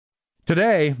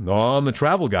Today on the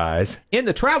Travel Guys. In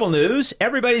the travel news,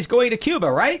 everybody's going to Cuba,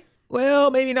 right?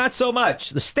 Well, maybe not so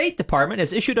much. The State Department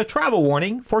has issued a travel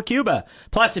warning for Cuba.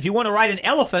 Plus, if you want to ride an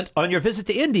elephant on your visit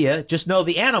to India, just know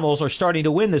the animals are starting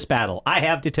to win this battle. I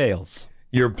have details.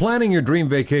 You're planning your dream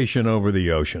vacation over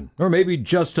the ocean, or maybe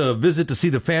just a visit to see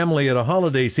the family at a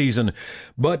holiday season.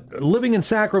 But living in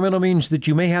Sacramento means that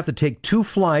you may have to take 2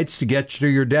 flights to get to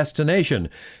your destination.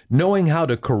 Knowing how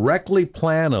to correctly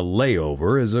plan a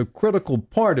layover is a critical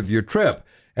part of your trip.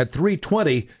 At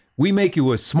 3:20, we make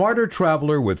you a smarter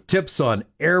traveler with tips on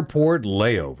airport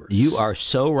layovers. You are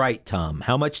so right, Tom.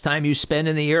 How much time you spend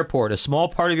in the airport, a small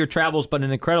part of your travels, but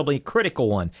an incredibly critical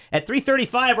one. At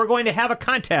 3:35, we're going to have a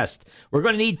contest. We're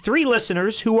going to need 3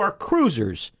 listeners who are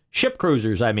cruisers. Ship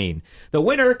cruisers, I mean. The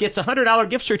winner gets a $100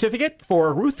 gift certificate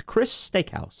for Ruth Chris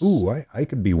Steakhouse. Ooh, I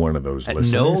could be one of those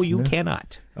listeners. No, you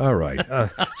cannot. All right.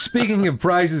 Speaking of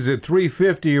prizes at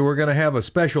 3:50, we're going to have a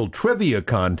special trivia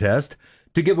contest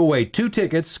to give away 2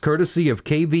 tickets, courtesy of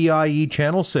KVIE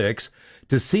Channel 6,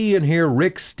 to see and hear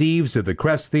Rick Steves at the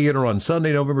Crest Theater on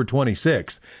Sunday, November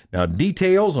 26th. Now,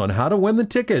 details on how to win the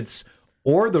tickets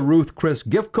or the Ruth Chris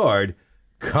gift card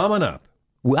coming up.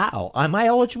 Wow. Am I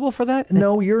eligible for that?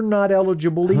 No, you're not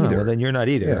eligible either. Well, then you're not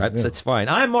either. Yeah, That's fine.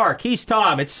 I'm Mark. He's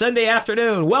Tom. It's Sunday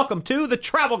afternoon. Welcome to the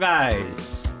Travel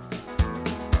Guys.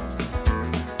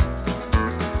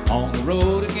 On the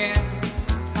road again.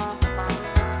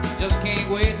 Just can't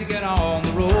wait to get on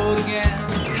the road again.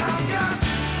 I've got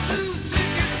 2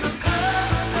 tickets to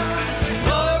paradise.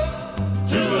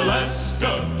 To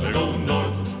Alaska, they go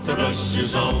north to Russia's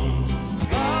zone.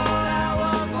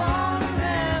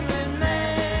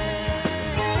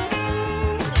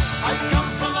 I come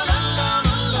from the land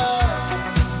of love.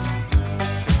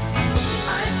 I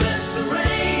bless the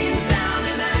rains down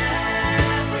in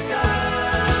Africa.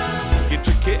 Get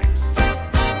your kicks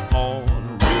on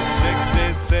Route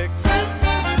 66.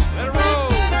 Let it roll.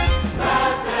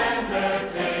 That's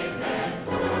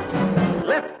entertainment.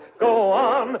 Let's go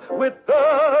on with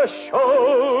the show.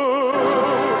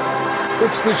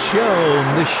 It's the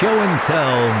show and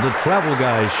tell, the Travel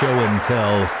Guys show and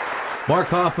tell. Mark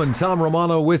Hoffman, Tom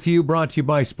Romano with you, brought to you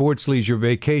by Sports Leisure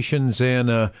Vacations.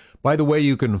 And by the way,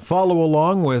 you can follow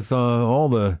along with all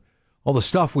the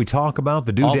stuff we talk about,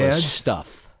 the All the doodads.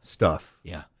 stuff.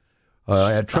 Yeah.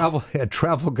 At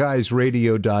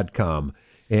travelguysradio.com.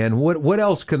 And what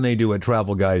else can they do at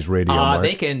Travel Guys Radio, Mark?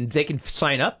 They can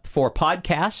sign up for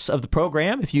podcasts of the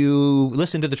program. If you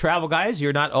listen to the Travel Guys,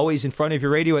 you're not always in front of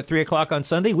your radio at 3 o'clock on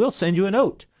Sunday, we'll send you a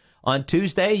note. On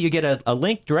Tuesday, you get a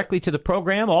link directly to the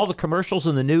program. All the commercials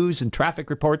and the news and traffic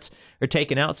reports are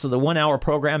taken out, so the 1-hour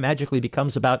program magically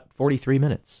becomes about 43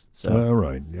 minutes. So. All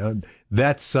right.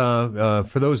 That's for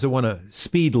those that want to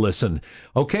speed listen.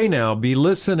 Okay, now, be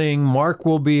listening. Mark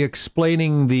will be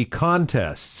explaining the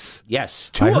contests. Yes,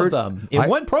 2 of them in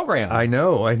one program. I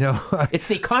know. It's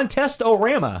the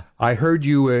Contest-O-Rama. I heard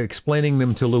you explaining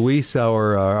them to Luis,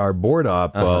 our board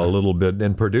op, a little bit,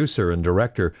 and producer and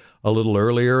director a little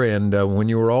earlier. And when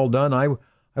you were all done, I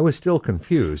was still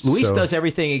confused. Luis does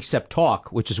everything except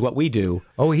talk, which is what we do.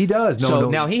 Oh, he does.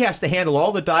 Now he has to handle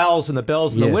all the dials and the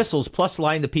bells and the Yes. whistles, plus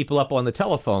line the people up on the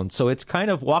telephone. So it's kind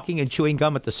of walking and chewing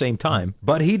gum at the same time.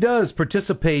 But he does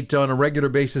participate on a regular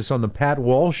basis on the Pat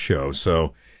Walsh Show,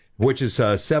 which is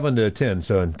 7 to 10.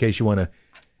 So in case you want to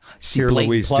hear Blatant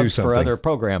Luis do plugs something. for other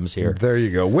programs here. There you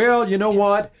go. Well, you know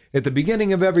what? At the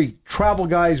beginning of every Travel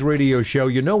Guys radio show,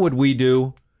 you know what we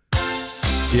do?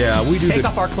 Yeah, we do. Take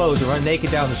off our clothes and run naked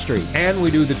down the street. And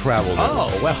we do the travel news.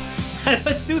 Oh, well,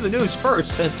 let's do the news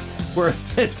first since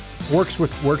Works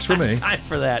for me. time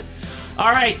for that. All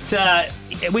right,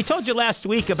 we told you last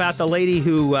week about the lady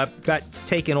who got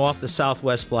taken off the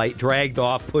Southwest flight, dragged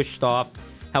off, pushed off.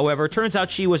 However, it turns out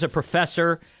she was a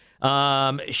professor.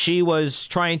 She was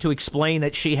trying to explain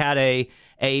that she had a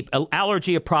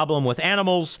allergy, a problem with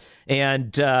animals,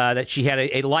 and that she had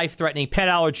a life-threatening pet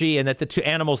allergy, and that the 2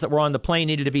 animals that were on the plane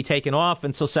needed to be taken off.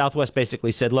 And so Southwest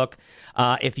basically said, look,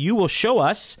 if you will show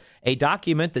us a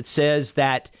document that says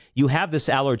that you have this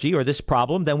allergy or this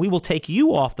problem, then we will take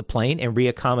you off the plane and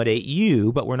reaccommodate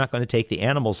you, but we're not going to take the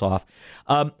animals off.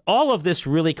 All of this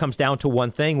really comes down to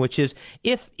one thing, which is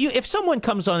if someone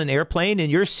comes on an airplane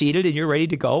and you're seated and you're ready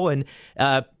to go, and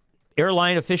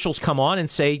airline officials come on and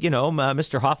say,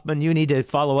 Mr. Hoffman, you need to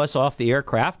follow us off the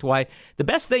aircraft. Why, the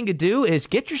best thing to do is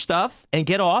get your stuff and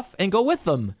get off and go with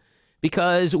them.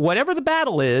 Because whatever the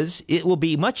battle is, it will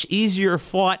be much easier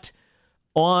fought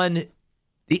on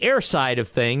the air side of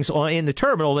things in the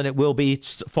terminal than it will be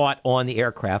fought on the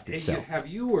aircraft itself. Have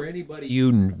you or anybody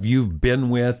you've been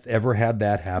with ever had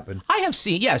that happen? I have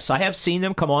seen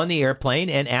them come on the airplane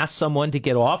and ask someone to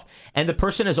get off, and the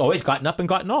person has always gotten up and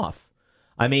gotten off.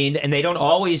 I mean, and they don't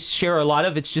always share a lot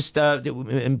of it's just,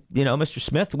 Mr.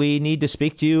 Smith, we need to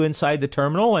speak to you inside the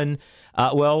terminal. And,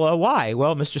 why?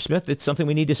 Well, Mr. Smith, it's something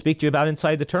we need to speak to you about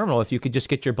inside the terminal. If you could just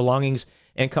get your belongings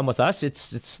and come with us,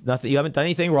 it's nothing. You haven't done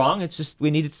anything wrong. It's just we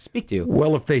needed to speak to you.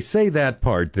 Well, if they say that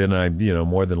part, then I,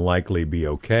 more than likely be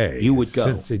okay. You would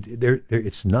go.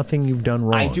 It's nothing you've done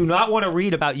wrong. I do not want to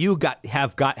read about you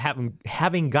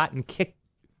having gotten kicked.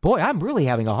 Boy, I'm really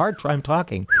having a hard time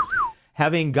talking.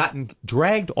 Having gotten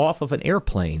dragged off of an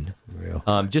airplane,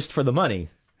 just for the money.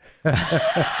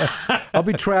 I'll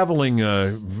be traveling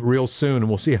real soon, and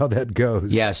we'll see how that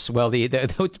goes. Yes, well,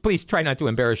 please try not to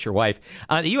embarrass your wife.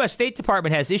 The U.S. State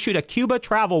Department has issued a Cuba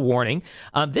travel warning.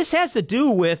 This has to do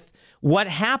with what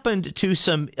happened to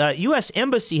some U.S.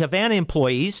 Embassy Havana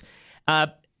employees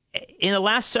in the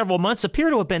last several months appear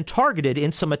to have been targeted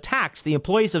in some attacks. The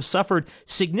employees have suffered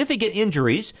significant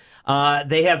injuries.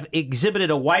 They have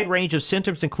exhibited a wide range of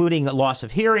symptoms, including loss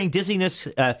of hearing, dizziness,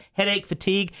 headache,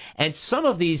 fatigue, and some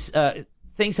of these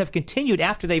things have continued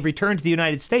after they've returned to the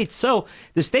United States. So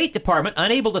the State Department,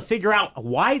 unable to figure out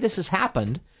why this has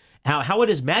happened, how it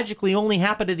has magically only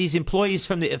happened to these employees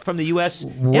from the U.S.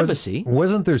 Embassy.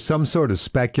 Wasn't there some sort of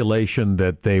speculation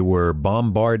that they were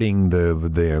bombarding their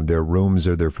rooms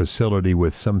or their facility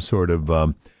with some sort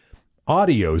of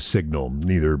audio signal?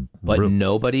 But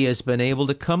nobody has been able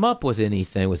to come up with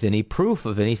anything, with any proof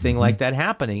of anything like that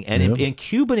happening. And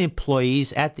Cuban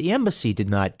employees at the embassy did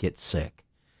not get sick.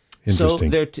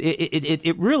 Interesting. So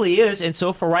it really is. And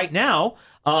so for right now,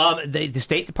 the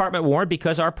State Department warned,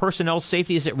 because our personnel's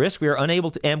safety is at risk, we are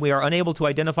unable to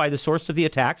identify the source of the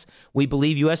attacks. We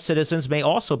believe U.S. citizens may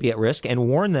also be at risk, and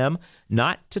warn them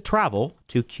not to travel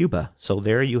to Cuba. So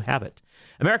there you have it.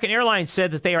 American Airlines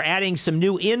said that they are adding some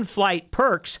new in-flight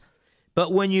perks,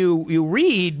 but when you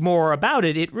read more about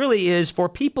it, it really is for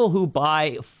people who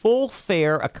buy full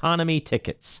fare economy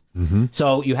tickets. Mm-hmm.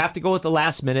 So you have to go at the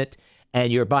last minute,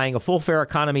 and you're buying a full fare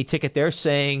economy ticket. They're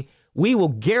saying, we will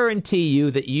guarantee you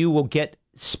that you will get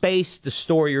space to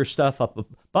store your stuff up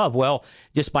above. Well,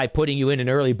 just by putting you in an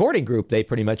early boarding group, they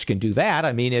pretty much can do that.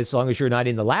 I mean, as long as you're not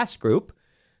in the last group,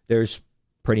 there's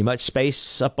pretty much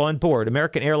space up on board.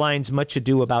 American Airlines, much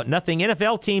ado about nothing.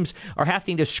 NFL teams are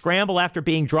having to scramble after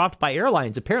being dropped by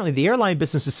airlines. Apparently, the airline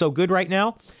business is so good right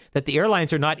now that the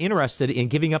airlines are not interested in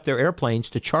giving up their airplanes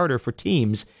to charter for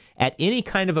teams at any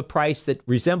kind of a price that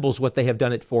resembles what they have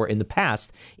done it for in the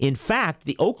past. In fact,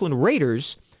 the Oakland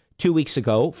Raiders 2 weeks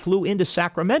ago flew into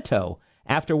Sacramento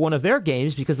after one of their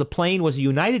games because the plane was a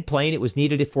United plane. It was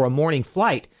needed for a morning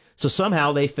flight. So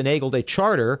somehow they finagled a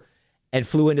charter and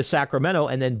flew into Sacramento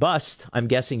and then bussed, I'm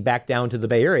guessing, back down to the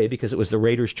Bay Area because it was the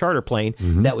Raiders charter plane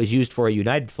that was used for a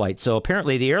United flight. So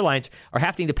apparently the airlines are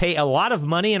having to pay a lot of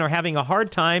money and are having a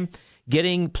hard time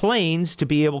getting planes to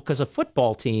be able, because a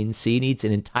football team, needs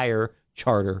an entire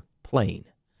charter plane.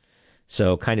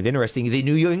 So kind of interesting. The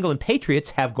New England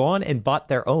Patriots have gone and bought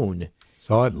their own.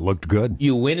 Saw it. Looked good.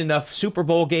 You win enough Super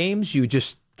Bowl games, you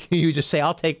just say,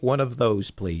 I'll take one of those,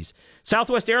 please.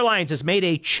 Southwest Airlines has made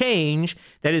a change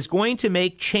that is going to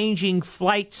make changing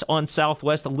flights on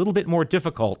Southwest a little bit more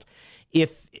difficult.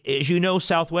 As you know,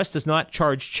 Southwest does not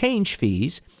charge change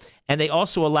fees, and they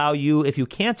also allow you, if you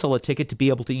cancel a ticket, to be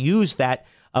able to use that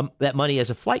money as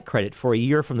a flight credit for a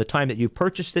year from the time that you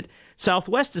purchased it.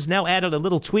 Southwest has now added a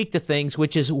little tweak to things,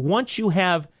 which is once you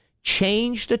have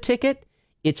changed a ticket,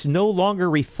 it's no longer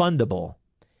refundable.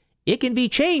 It can be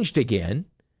changed again,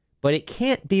 but it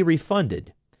can't be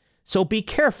refunded. So be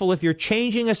careful if you're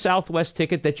changing a Southwest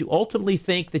ticket that you ultimately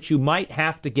think that you might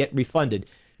have to get refunded.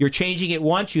 You're changing it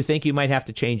once, you think you might have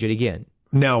to change it again.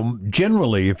 Now,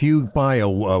 generally, if you buy a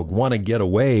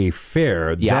want-to-get-away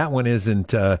fare, that one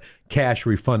isn't cash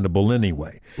refundable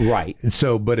anyway. Right.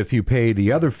 So, but if you pay the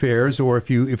other fares, or if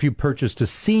you purchased a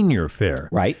senior fare,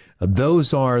 right,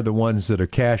 those are the ones that are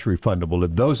cash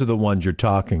refundable. Those are the ones you're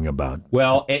talking about.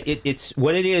 Well, it's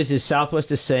what it is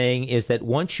Southwest is saying is that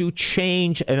once you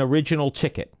change an original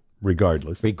ticket,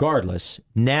 regardless,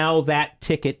 now that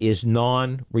ticket is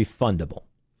non-refundable.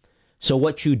 So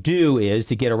what you do is,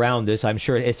 to get around this, I'm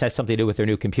sure it has something to do with their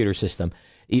new computer system.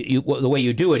 The way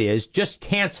you do it is just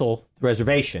cancel the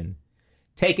reservation,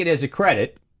 take it as a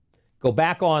credit, go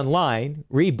back online,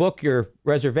 rebook your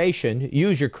reservation,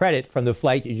 use your credit from the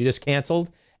flight you just canceled,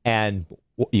 and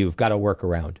you've got a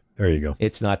workaround. There you go.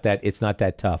 It's not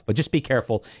that tough. But just be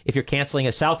careful if you're canceling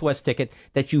a Southwest ticket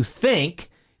that you think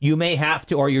you may have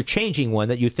to, or you're changing one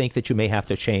that you think that you may have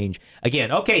to change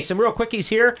again. Okay, some real quickies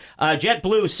here.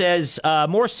 JetBlue says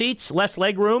more seats, less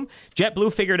leg room.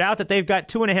 JetBlue figured out that they've got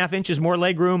 2.5 inches more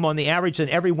leg room on the average than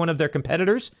every one of their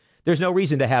competitors. There's no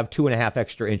reason to have 2.5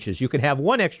 extra inches. You can have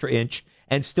 1 extra inch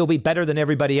and still be better than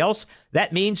everybody else.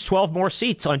 That means 12 more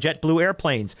seats on JetBlue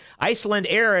airplanes. Iceland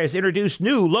Air has introduced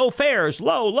new lower fares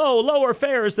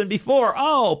than before.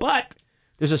 Oh, but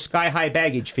there's a sky-high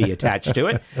baggage fee attached to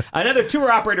it. Another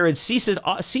tour operator has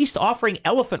ceased offering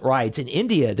elephant rides in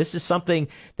India. This is something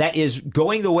that is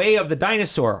going the way of the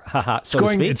dinosaur, so to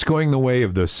speak. It's going the way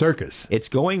of the circus. It's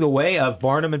going the way of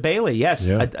Barnum and Bailey, yes.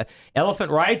 Yeah. Elephant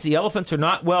rides, the elephants are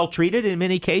not well treated in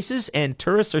many cases, and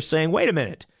tourists are saying, wait a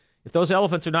minute. If those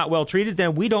elephants are not well treated,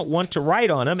 then we don't want to ride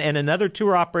on them. And another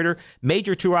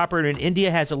major tour operator in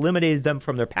India, has eliminated them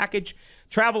from their package.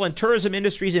 Travel and tourism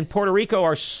industries in Puerto Rico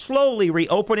are slowly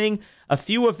reopening. A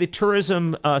few of the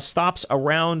tourism stops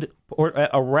around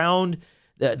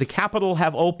the capital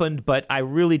have opened, but I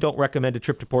really don't recommend a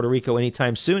trip to Puerto Rico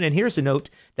anytime soon. And here's a note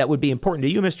that would be important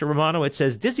to you, Mr. Romano. It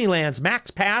says Disneyland's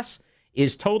Max Pass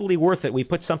is totally worth it. We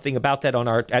put something about that on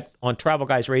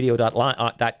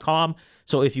travelguysradio.com.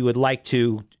 So if you would like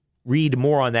to read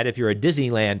more on that, if you're a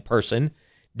Disneyland person,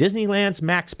 Disneyland's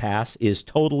Max Pass is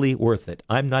totally worth it.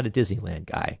 I'm not a Disneyland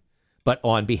guy, but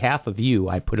on behalf of you,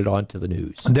 I put it onto the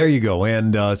news. There you go.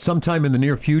 And sometime in the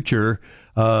near future,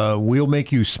 we'll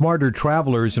make you smarter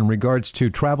travelers in regards to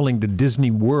traveling to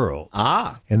Disney World.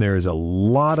 And there is a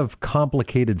lot of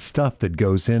complicated stuff that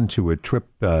goes into a trip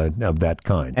of that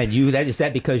kind. And is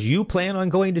that because you plan on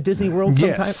going to Disney World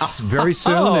sometime? Yes, very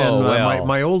soon. And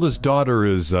my oldest daughter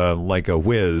is like a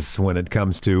whiz when it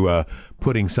comes to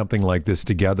putting something like this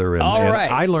together. And, All right.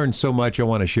 And I learned so much, I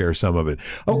want to share some of it.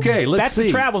 Okay, let's see.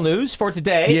 That's the travel news for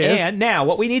today. Yes. And now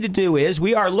what we need to do is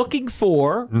we are looking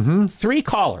for 3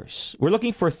 callers. We're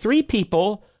looking for 3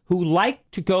 people who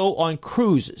like to go on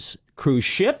cruises. Cruise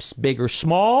ships, big or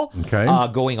small. Okay.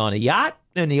 Going on a yacht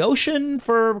in the ocean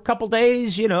for a couple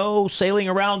days, sailing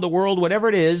around the world, whatever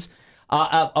it is.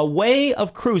 A way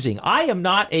of cruising. I am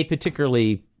not a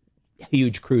particularly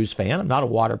huge cruise fan. I'm not a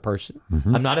water person.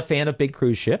 I'm not a fan of big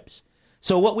cruise ships.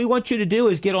 So what we want you to do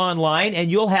is get online,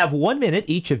 and you'll have 1 minute,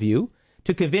 each of you,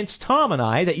 to convince Tom and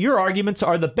I that your arguments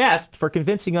are the best for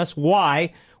convincing us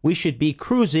why we should be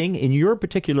cruising in your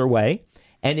particular way.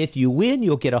 And if you win,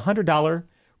 you'll get a $100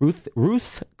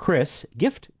 Ruth's Chris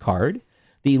gift card.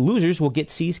 The losers will get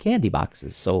C's candy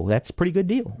boxes. So that's a pretty good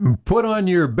deal. Put on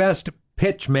your best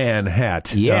pitchman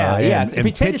hat. And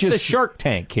pretend pitch it's the us- Shark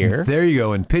Tank here. There you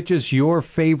go. And pitch us your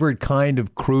favorite kind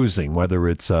of cruising, whether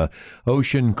it's a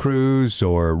ocean cruise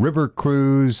or river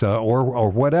cruise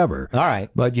or whatever. All right.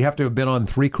 But you have to have been on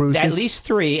 3 cruises? At least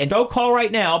 3. And don't call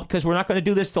right now, because we're not going to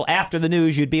do this till after the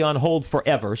news. You'd be on hold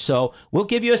forever. So we'll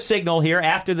give you a signal here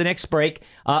after the next break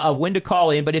of when to call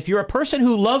in. But if you're a person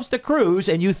who loves the cruise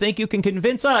and you think you can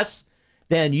convince us,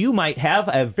 then you might have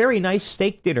a very nice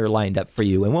steak dinner lined up for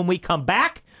you. And when we come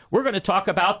back, we're going to talk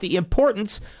about the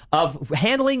importance of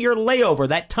handling your layover,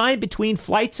 that time between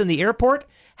flights in the airport.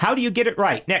 How do you get it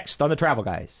right? Next on The Travel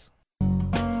Guys.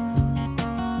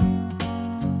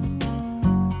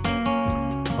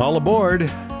 All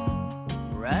aboard.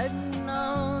 Riding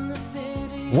on the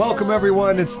city. Welcome,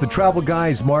 everyone. It's the Travel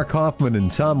Guys, Mark Hoffman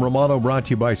and Tom Romano, brought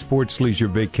to you by Sports Leisure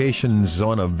Vacations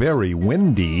on a very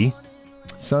windy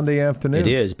Sunday afternoon. It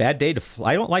is. Bad day to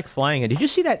fly. I don't like flying. Did you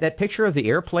see that picture of the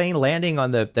airplane landing on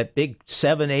that big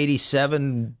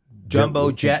 787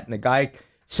 jumbo jet, and the guy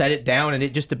set it down and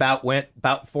it just went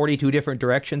about 42 different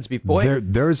directions before?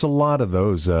 There's a lot of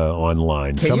those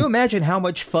online. Can you imagine how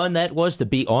much fun that was to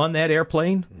be on that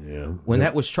airplane? Yeah. When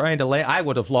that was trying to land, I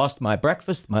would have lost my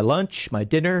breakfast, my lunch, my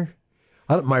dinner.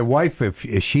 My wife, if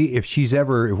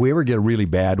we ever get a really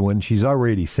bad one, she's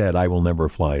already said, I will never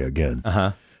fly again.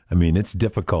 I mean, it's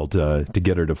difficult to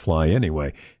get her to fly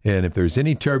anyway. And if there's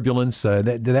any turbulence,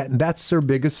 that's her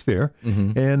biggest fear.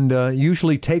 And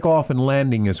usually takeoff and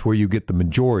landing is where you get the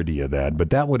majority of that. But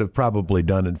that would have probably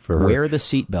done it for her. Wear the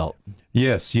seatbelt.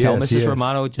 Yes. Tell Mrs.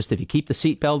 Romano, just if you keep the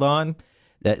seatbelt on,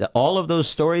 that all of those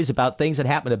stories about things that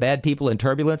happen to bad people in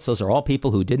turbulence, those are all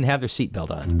people who didn't have their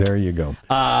seatbelt on. There you go.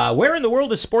 Where in the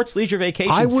world is Sports Leisure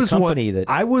Vacations, the company that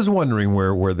I was wondering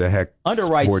where the heck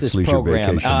underwrites Sports this Leisure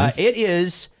program. Vacation is. It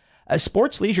is.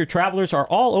 Sports leisure travelers are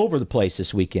all over the place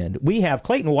this weekend. We have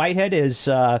Clayton Whitehead is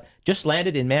just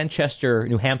landed in Manchester,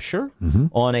 New Hampshire,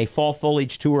 on a fall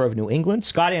foliage tour of New England.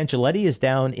 Scott Angeletti is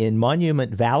down in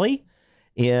Monument Valley.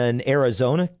 in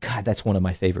Arizona. God, that's one of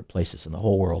my favorite places in the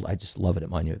whole world. I just love it at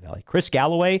Monument Valley. Chris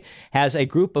Galloway has a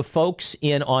group of folks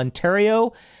in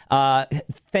Ontario.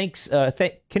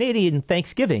 Canadian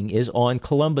Thanksgiving is on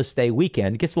Columbus Day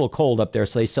weekend. It gets a little cold up there,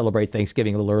 so they celebrate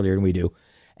Thanksgiving a little earlier than we do.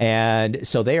 And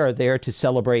so they are there to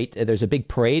celebrate. There's a big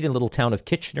parade in the little town of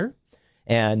Kitchener,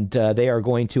 and they are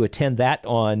going to attend that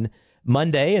on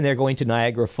Monday, and they're going to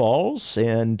Niagara Falls.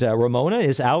 And Ramona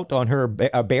is out on her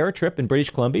bear trip in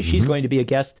British Columbia. She's going to be a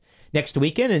guest next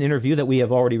weekend, an interview that we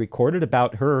have already recorded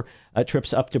about her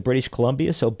trips up to British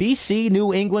Columbia. So BC,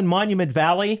 New England, Monument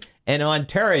Valley, and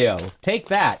Ontario. Take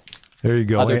that. There you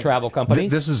go. Other travel companies.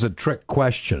 This is a trick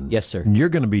question. Yes, sir. You're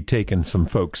going to be taking some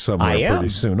folks somewhere pretty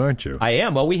soon, aren't you? I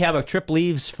am. Well, we have a trip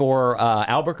leaves for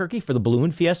Albuquerque for the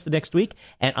Balloon Fiesta next week,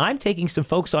 and I'm taking some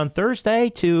folks on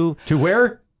Thursday to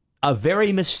where? A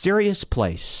very mysterious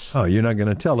place. Oh, you're not going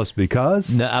to tell us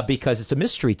because? No, because it's a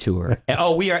mystery tour.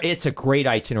 It's a great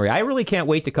itinerary. I really can't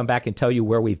wait to come back and tell you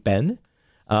where we've been.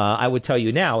 I would tell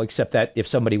you now, except that if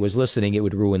somebody was listening, it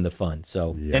would ruin the fun.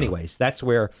 So, anyways, that's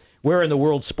where in the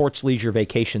world Sports Leisure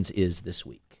Vacations is this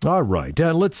week. All right.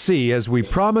 Let's see. As we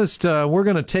promised, we're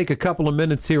going to take a couple of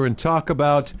minutes here and talk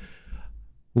about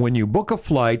when you book a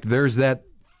flight, there's that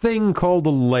thing called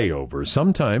a layover.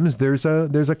 Sometimes there's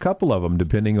a couple of them,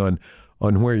 depending on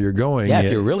where you're going. Yeah,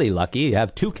 if you're really lucky, you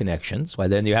have two connections. Well,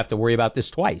 then you have to worry about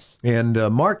this twice. And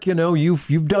Mark,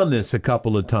 you've done this a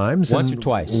couple of times. Once or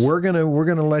twice. We're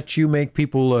gonna let you make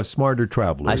people smarter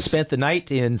travelers. I spent the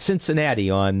night in Cincinnati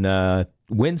on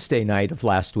Wednesday night of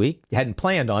last week. Hadn't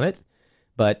planned on it,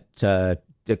 but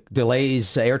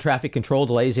delays, air traffic control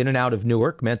delays in and out of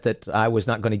Newark meant that I was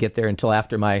not going to get there until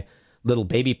after my little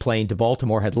baby plane to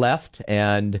Baltimore had left,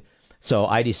 and so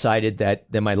I decided that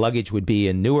then my luggage would be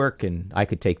in Newark and I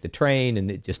could take the train, and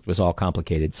it just was all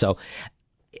complicated. So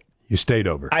you stayed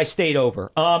over. I stayed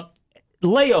over.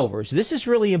 Layovers. This is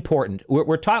really important.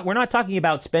 We're not talking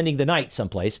about spending the night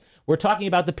someplace. We're talking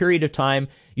about the period of time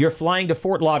you're flying to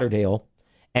Fort Lauderdale,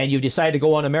 and you decide to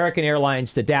go on American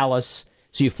Airlines to Dallas.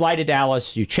 So you fly to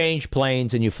Dallas, you change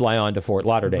planes, and you fly on to Fort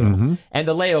Lauderdale. Mm-hmm. And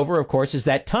the layover, of course, is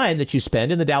that time that you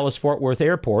spend in the Dallas-Fort Worth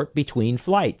airport between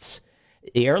flights.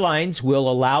 The airlines will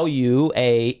allow you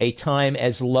a time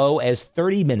as low as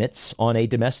 30 minutes on a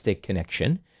domestic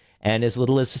connection and as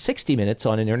little as 60 minutes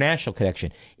on an international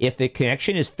connection. If the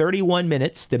connection is 31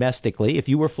 minutes domestically, if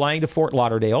you were flying to Fort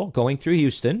Lauderdale, going through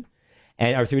Houston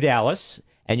or through Dallas,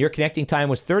 and your connecting time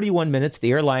was 31 minutes,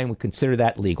 the airline would consider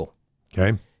that legal.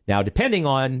 Okay. Now, depending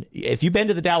on if you've been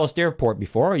to the Dallas airport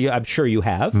before, I'm sure you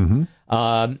have,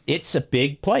 it's a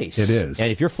big place. It is.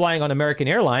 And if you're flying on American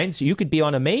Airlines, you could be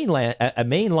on a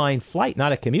mainline flight,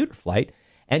 not a commuter flight,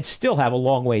 and still have a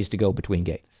long ways to go between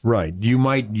gates. Right. You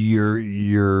might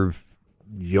you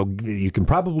can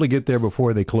probably get there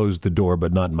before they close the door,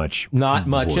 but not much. Not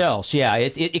much else. Yeah,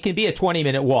 it can be a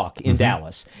 20-minute walk in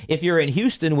Dallas. If you're in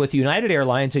Houston with United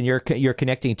Airlines and you're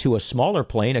connecting to a smaller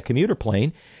plane, a commuter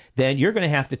plane, then you're going to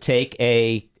have to take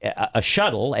a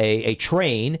shuttle, a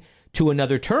train to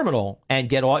another terminal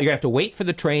and you're going to have to wait for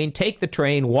the train, take the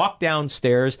train, walk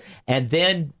downstairs, and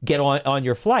then get on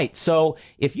your flight. So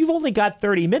if you've only got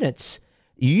 30 minutes,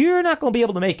 you're not going to be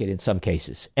able to make it in some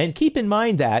cases. And keep in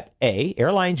mind that,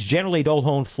 airlines generally don't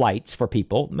hold flights for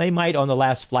people. They might on the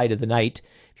last flight of the night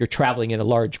if you're traveling in a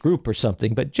large group or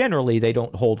something, but generally they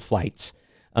don't hold flights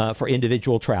for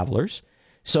individual travelers.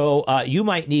 So you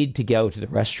might need to go to the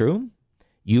restroom.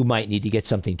 You might need to get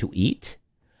something to eat.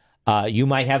 You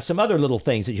might have some other little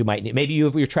things that you might need. Maybe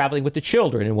you're traveling with the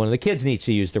children and one of the kids needs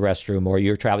to use the restroom, or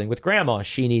you're traveling with grandma.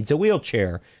 She needs a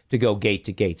wheelchair to go gate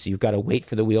to gate. So you've got to wait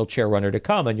for the wheelchair runner to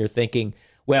come, and you're thinking,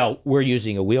 well, we're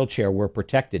using a wheelchair. We're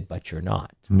protected, but you're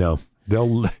not. No.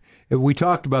 We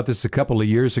talked about this a couple of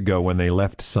years ago when they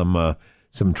left some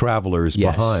travelers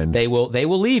behind. They will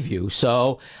leave you.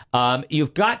 So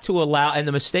you've got to allow, and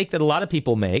the mistake that a lot of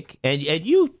people make, and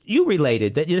you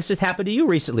related that this has happened to you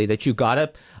recently, that you got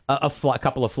a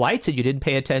couple of flights and you didn't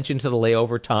pay attention to the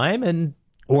layover time, and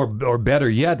or better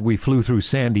yet, we flew through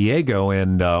San Diego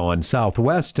and on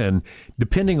Southwest, and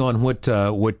depending on what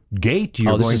gate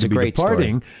you're going to be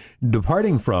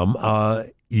departing from,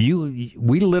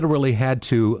 we literally had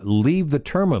to leave the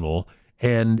terminal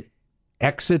and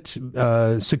exit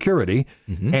security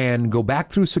and go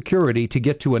back through security to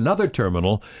get to another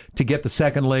terminal to get the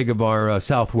second leg of our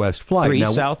Southwest flight. Three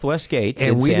Southwest gates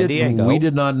in San Diego. We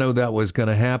did not know that was going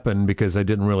to happen because I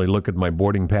didn't really look at my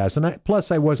boarding pass, and plus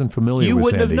I wasn't familiar with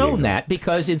San Diego. You wouldn't have known that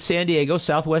because in San Diego,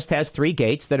 Southwest has 3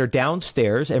 gates that are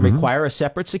downstairs and require a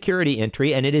separate security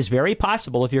entry, and it is very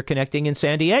possible if you're connecting in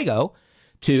San Diego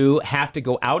to have to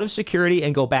go out of security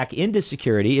and go back into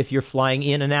security if you're flying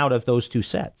in and out of those two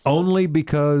sets. Only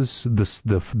because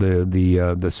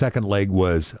the second leg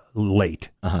was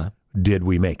late. Did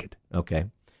we make it? Okay.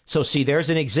 So see, there's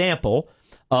an example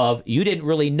of you didn't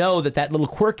really know that little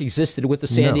quirk existed with the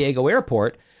San Diego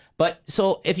airport. But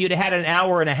so if you'd had an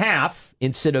hour and a half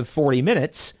instead of 40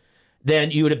 minutes,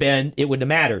 then it wouldn't have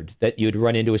mattered that you'd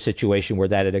run into a situation where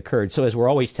that had occurred. So as we're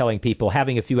always telling people,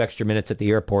 having a few extra minutes at the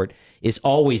airport is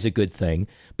always a good thing.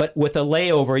 But with a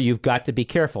layover, you've got to be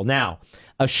careful. Now,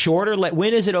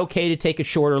 when is it okay to take a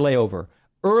shorter layover?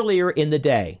 Earlier in the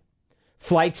day.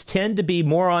 Flights tend to be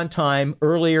more on time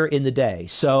earlier in the day.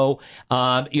 So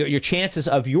your chances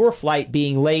of your flight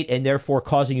being late and therefore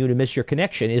causing you to miss your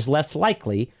connection is less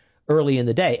likely early in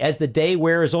the day. As the day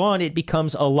wears on, it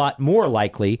becomes a lot more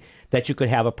likely that you could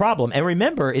have a problem. And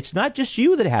remember, it's not just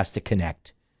you that has to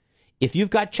connect. If you've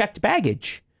got checked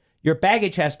baggage, your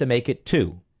baggage has to make it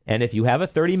too. And if you have a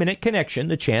 30-minute connection,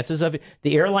 the chances of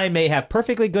the airline may have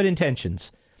perfectly good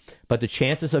intentions, but the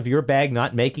chances of your bag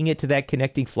not making it to that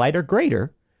connecting flight are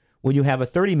greater when you have a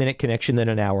 30-minute connection than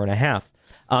an hour and a half.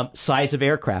 Size of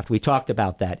aircraft, we talked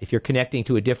about that. If you're connecting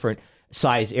to a different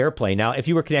size airplane. Now, if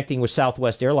you were connecting with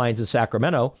Southwest Airlines in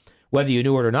Sacramento, whether you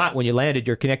knew it or not, when you landed,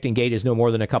 your connecting gate is no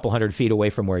more than a couple hundred feet away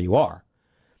from where you are.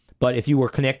 But if you were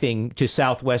connecting to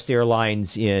Southwest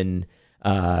Airlines in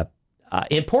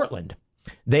Portland,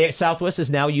 Southwest is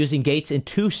now using gates in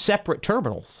 2 separate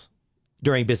terminals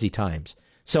during busy times.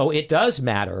 So it does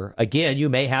matter. Again, you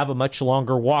may have a much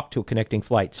longer walk to a connecting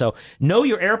flight. So know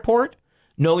your airport,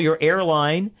 know your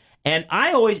airline. And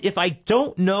I always, if I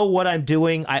don't know what I'm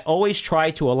doing, I always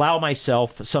try to allow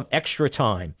myself some extra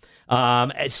time.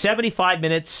 75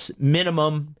 minutes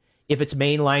minimum if it's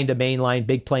mainline to mainline,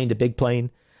 big plane to big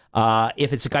plane.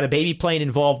 If it's got a baby plane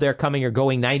involved there coming or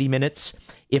going, 90 minutes.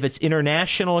 If it's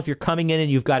international, if you're coming in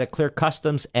and you've got to clear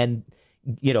customs and,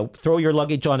 throw your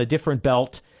luggage on a different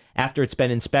belt after it's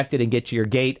been inspected and get to your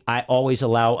gate, I always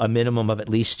allow a minimum of at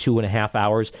least 2.5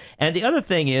 hours. And the other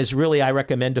thing is, really, I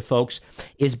recommend to folks,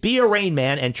 is be a Rain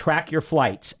Man and track your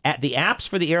flights. The apps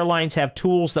for the airlines have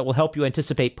tools that will help you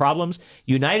anticipate problems.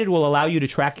 United will allow you to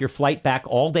track your flight back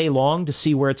all day long to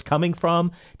see where it's coming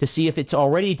from, to see if it's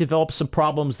already developed some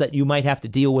problems that you might have to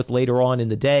deal with later on in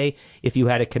the day if you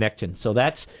had a connection. So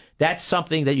that's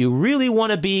something that you really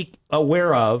want to be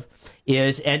aware of.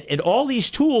 And all these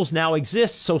tools now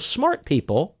exist, so smart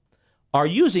people are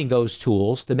using those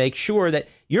tools to make sure that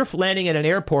you're landing at an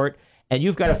airport and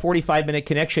you've got a 45-minute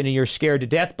connection and you're scared to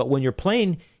death, but when your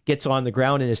plane gets on the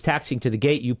ground and is taxiing to the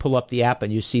gate, you pull up the app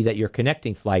and you see that your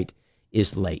connecting flight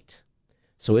is late.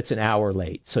 So it's an hour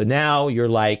late. So now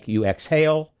you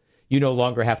exhale. You no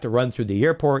longer have to run through the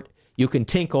airport. You can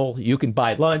tinkle. You can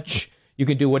buy lunch. You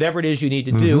can do whatever it is you need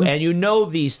to do. And you know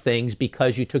these things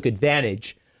because you took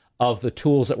advantage of the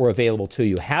tools that were available to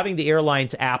you. Having the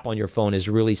airline's app on your phone is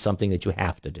really something that you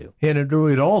have to do. And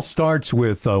it all starts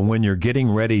with when you're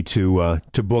getting ready to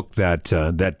book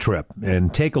that trip,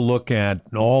 and take a look at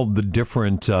all the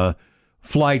different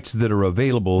flights that are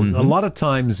available. A lot of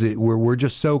times we're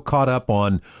just so caught up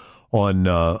on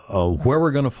where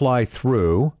we're going to fly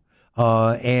through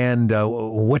and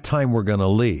what time we're going to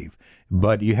leave.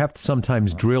 But you have to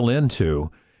sometimes drill into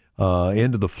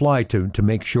the flight to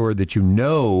make sure that you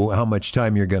know how much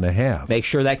time you're going to have. Make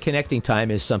sure that connecting time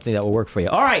is something that will work for you.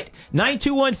 All right,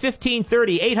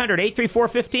 921-1530,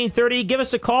 800-834-1530. Give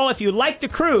us a call if you'd like to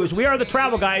cruise. We are the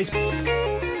Travel Guys.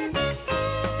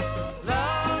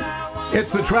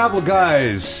 It's the Travel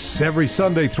Guys. Every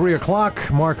Sunday, 3 o'clock.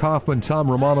 Mark Hoffman,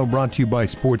 Tom Romano, brought to you by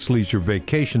Sports Leisure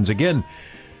Vacations. Again,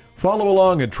 follow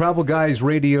along at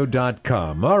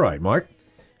TravelGuysRadio.com. All right, Mark.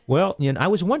 Well, I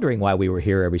was wondering why we were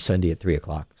here every Sunday at 3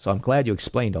 o'clock, so I'm glad you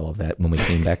explained all of that when we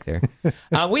came back there.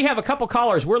 We have a couple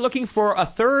callers. We're looking for a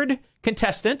third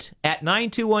contestant at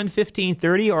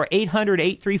 921-1530 or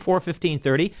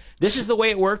 800-834-1530. This is the way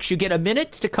it works. You get a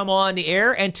minute to come on the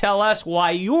air and tell us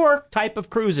why your type of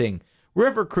cruising,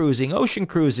 river cruising, ocean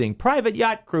cruising, private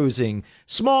yacht cruising,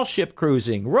 small ship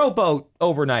cruising, rowboat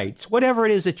overnights, whatever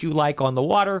it is that you like on the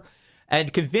water,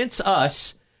 and convince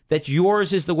us that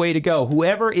yours is the way to go.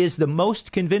 Whoever is the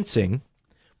most convincing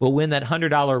will win that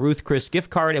 $100 Ruth Chris gift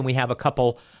card, and we have a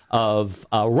couple of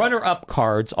runner-up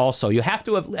cards also. You have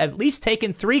to have at least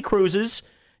taken 3 cruises,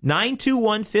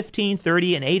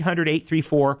 921-1530 and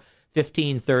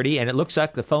 800-834-1530, and it looks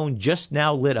like the phone just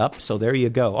now lit up, so there you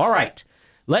go. All right,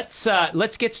 let's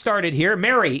get started here.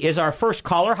 Mary is our first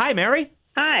caller. Hi, Mary.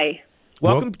 Hi.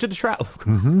 Welcome to the travel.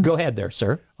 Go ahead there,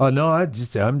 sir. No,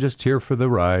 I'm just here for the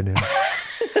ride.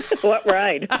 What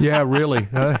ride? Yeah, really.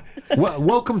 Well,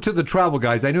 welcome to the Travel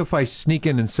Guys. I know if I sneak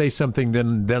in and say something,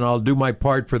 then I'll do my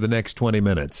part for the next 20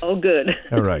 minutes. Oh, good.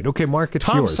 All right. Okay, Mark, it's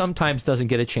Tom yours. sometimes doesn't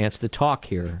get a chance to talk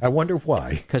here I wonder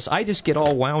why. because I just get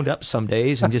all wound up some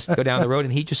days and just go down the road,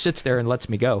 and he just sits there and lets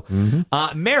me go.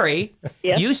 Mary,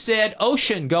 Yes? you said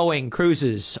ocean-going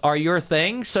cruises are your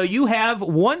thing, so you have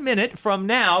 1 minute from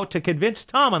now to convince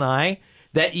Tom and I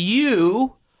that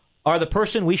you are the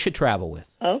person we should travel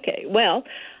with. Okay. Well,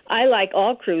 I like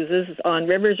all cruises on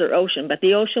rivers or ocean, but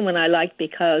the ocean one I like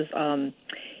because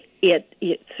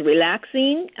it's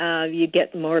relaxing. You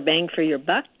get more bang for your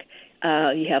buck.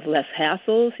 You have less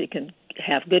hassles. You can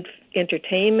have good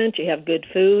entertainment. You have good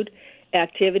food,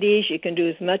 activities. You can do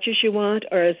as much as you want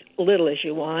or as little as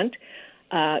you want.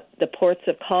 The ports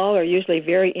of call are usually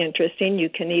very interesting. You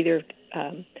can either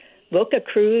book a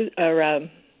cruise or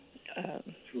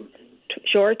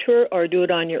shore tour or do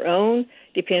it on your own,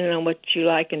 depending on what you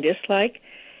like and dislike.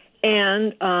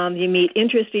 And you meet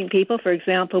interesting people. For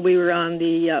example, we were on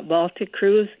the Baltic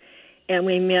cruise, and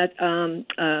we met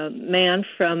a man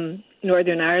from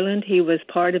Northern Ireland. He was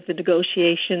part of the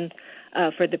negotiation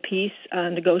for the peace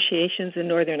negotiations in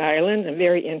Northern Ireland, and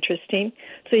very interesting.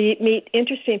 So you meet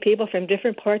interesting people from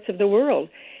different parts of the world,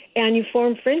 and you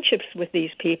form friendships with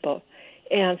these people.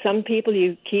 And some people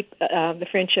you keep the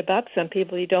friendship up, some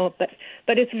people you don't. But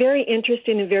it's very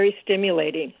interesting and very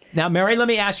stimulating. Now, Mary, let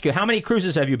me ask you, how many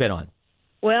cruises have you been on?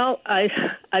 Well,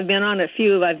 I've been on a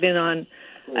few. I've been on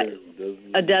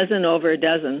over a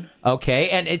dozen. Okay,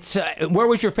 and it's where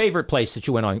was your favorite place that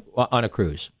you went on a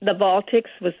cruise? The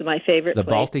Baltics was my favorite The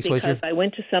place Baltics was because your... I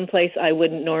went to some place I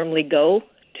wouldn't normally go,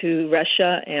 to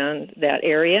Russia and that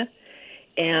area.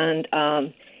 And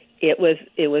it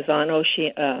was on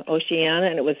Oceania,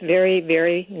 and it was very,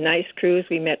 very nice cruise.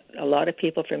 We met a lot of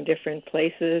people from different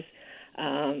places.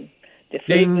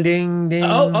 Ding, ding, ding.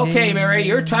 Oh, okay, Mary,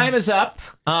 your time is up.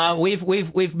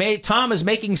 We've made. Tom is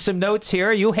making some notes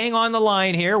here. You hang on the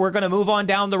line here. We're going to move on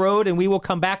down the road, and we will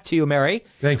come back to you, Mary.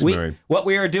 Thanks, Mary. What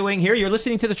we are doing here, you're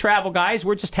listening to the Travel Guys.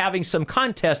 We're just having some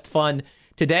contest fun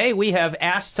today. We have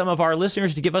asked some of our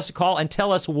listeners to give us a call and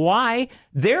tell us why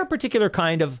their particular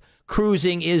kind of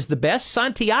cruising is the best.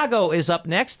 Santiago is up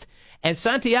next, and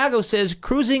Santiago says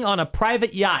cruising on a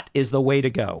private yacht is the way to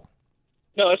go.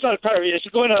 No, it's not a private. It's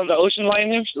going on the ocean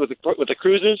liners with the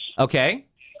cruises. Okay,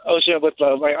 Ocean with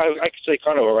I could say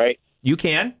Carnival, right? you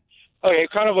can. Okay,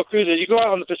 Carnival cruises. You go out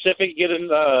on the Pacific, get in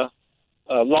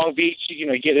Long Beach.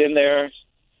 Get in there,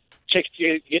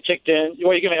 get checked in.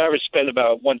 Well, you're going to average spend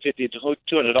about $150 to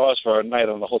 $200 for a night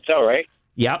on the hotel, right?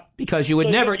 Yep, because you would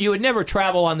never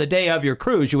travel on the day of your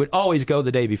cruise. You would always go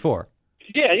the day before.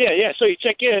 Yeah. So you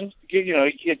check in, get your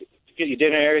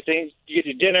dinner, everything. You get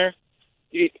your dinner.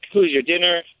 You include your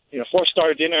dinner,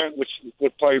 4-star dinner, which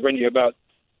would probably run you about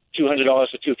 $200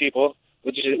 for two people,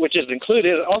 which is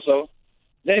included also.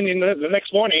 Then the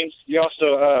next morning, you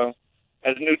also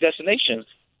at a new destination.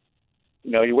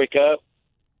 You wake up,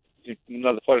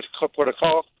 another port of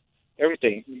call,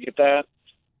 everything. You get that.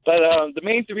 But the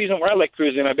main reason why I like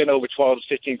cruising, I've been over 12 to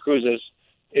 15 cruises,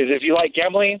 is if you like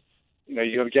gambling, you're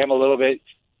going to gamble a little bit.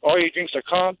 All your drinks are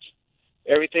comped,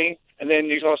 everything, and then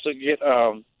you also get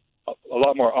a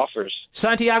lot more offers.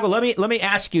 Santiago, let me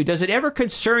ask you: does it ever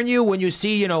concern you when you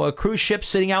see a cruise ship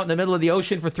sitting out in the middle of the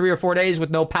ocean for 3 or 4 days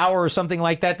with no power or something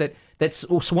like that? That's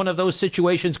one of those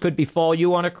situations could befall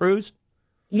you on a cruise?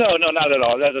 No, not at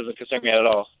all. That doesn't concern me at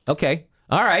all. Okay,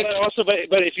 all right.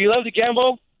 But if you love to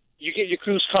gamble, you get your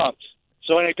cruise comped.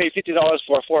 So I only pay $50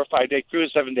 for a 4 or 5 day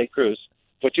cruise, 7-day cruise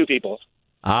for two people.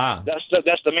 Ah, that's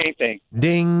the main thing.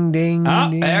 Ding, ding,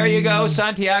 ding. There you go,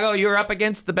 Santiago. You're up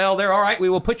against the bell there. All right, we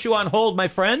will put you on hold, my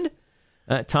friend.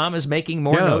 Tom is making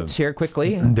more notes here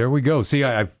quickly. There we go. See,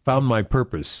 I found my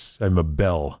purpose. I'm a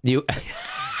bell. You.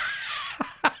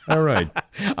 All right.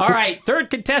 All right, third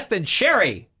contestant,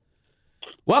 Sherry.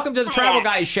 Welcome to the Travel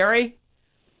Guys, Sherry.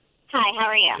 Hi, how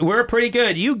are you? We're pretty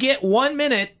good. You get 1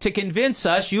 minute to convince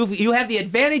us. You have the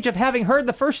advantage of having heard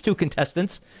the first two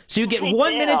contestants, so you get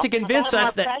 1 minute to convince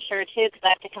us that. Pressure too, because I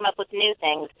have to come up with new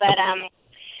things. But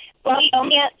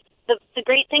the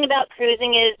great thing about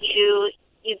cruising is you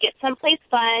get someplace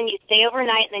fun, you stay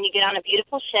overnight, and then you get on a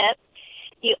beautiful ship.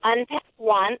 You unpack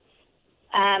once,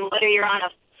 whether you're on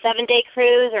a 7-day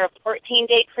cruise or a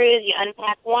 14-day cruise. You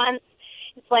unpack once.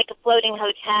 It's like a floating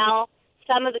hotel.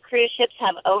 Some of the cruise ships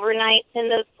have overnights in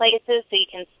those places, so you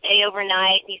can stay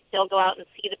overnight. You still go out and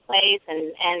see the place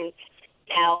and hang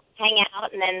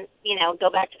out, and then go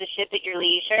back to the ship at your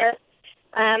leisure.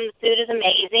 The food is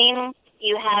amazing.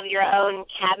 You have your own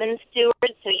cabin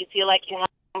steward, so you feel like you have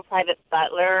your own private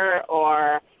butler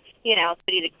or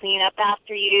somebody to clean up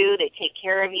after you. They take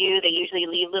care of you. They usually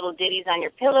leave little ditties on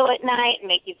your pillow at night and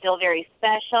make you feel very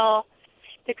special.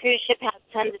 The cruise ship has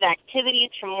tons of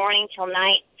activities from morning till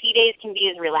night. Sea days can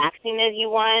be as relaxing as you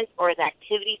want or as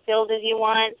activity-filled as you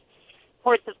want.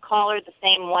 Ports of call are the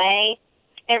same way.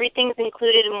 Everything's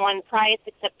included in one price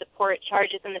except the port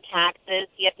charges and the taxes.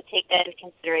 You have to take that into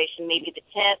consideration, maybe the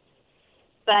tips.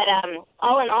 But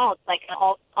all in all, it's like an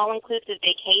all-inclusive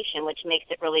vacation, which makes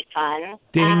it really fun.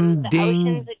 Ding, the ding.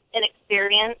 ocean's an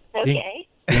experience. Okay.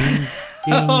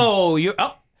 Oh, you're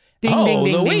up. Ding, ding,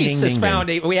 ding, Luis ding, has ding, found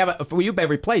you've been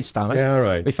replaced, Thomas. Yeah, all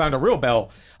right. We found a real bell.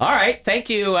 All right, thank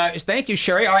you,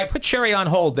 Sherry. All right, put Sherry on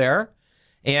hold there,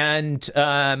 and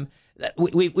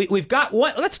we've got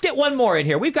one. Let's get one more in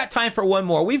here. We've got time for one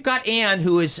more. We've got Ann,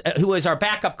 who is our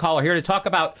backup caller here to talk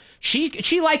about.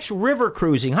 She likes river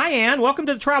cruising. Hi, Ann. Welcome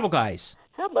to the Travel Guys.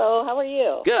 Hello, how are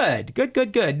you?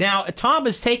 Good. Now, Tom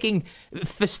is taking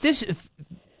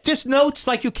just notes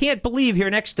like you can't believe here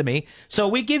next to me. So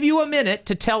we give you a minute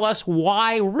to tell us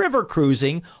why river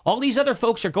cruising, all these other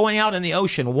folks are going out in the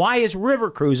ocean. Why is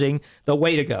river cruising the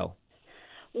way to go?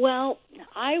 Well,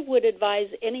 I would advise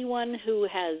anyone who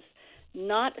has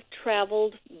not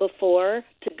traveled before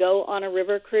to go on a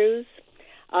river cruise.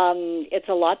 It's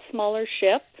a lot smaller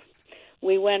ship.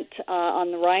 We went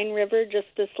on the Rhine River just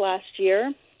this last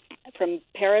year from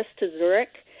Paris to Zurich.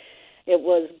 It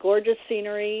was gorgeous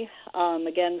scenery.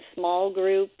 Again, small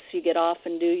groups. You get off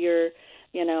and do your,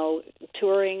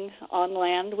 touring on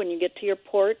land when you get to your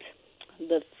port.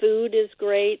 The food is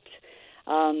great.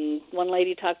 One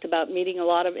lady talked about meeting a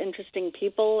lot of interesting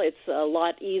people. It's a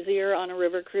lot easier on a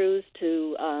river cruise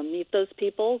to meet those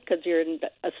people because you're in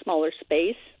a smaller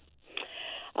space.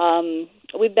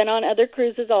 We've been on other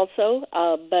cruises also,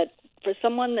 but for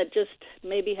someone that just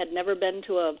maybe had never been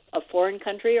to a foreign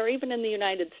country or even in the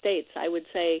United States, I would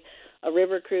say a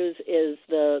river cruise is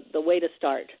the way to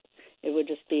start. It would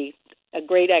just be a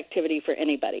great activity for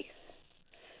anybody.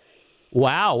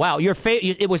 Wow.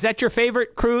 Was that your favorite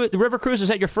river cruise? Is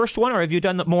that your first one, or have you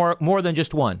done more than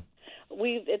just one?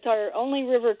 It's our only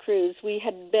river cruise. We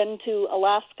had been to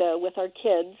Alaska with our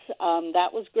kids.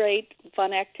 That was great.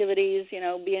 Fun activities,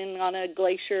 being on a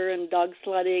glacier and dog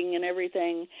sledding and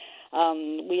everything.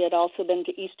 We had also been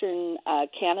to eastern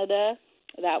Canada.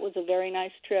 That was a very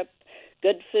nice trip.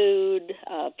 Good food,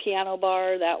 piano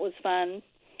bar. That was fun.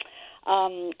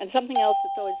 And something else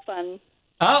that's always fun.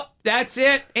 Oh, that's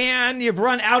it, Ann. You've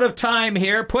run out of time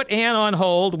here. Put Ann on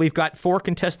hold. We've got 4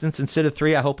 contestants instead of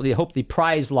 3. I hope the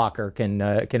prize locker can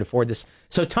afford this.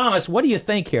 So, Thomas, what do you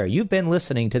think here? You've been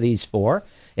listening to these 4,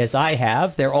 as I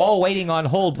have. They're all waiting on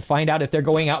hold to find out if they're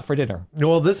going out for dinner.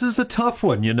 Well, this is a tough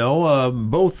one,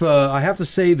 Both, I have to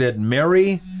say that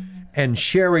Mary and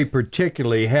Sherry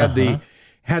particularly had the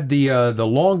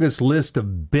longest list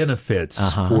of benefits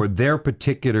for their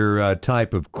particular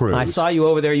type of cruise. I saw you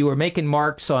over there. You were making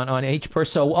marks on each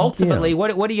person. So ultimately,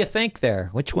 what do you think there?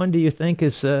 Which one do you think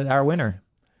is our winner?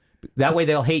 That way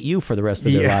they'll hate you for the rest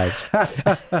of their lives.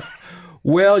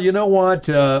 Well, you know what?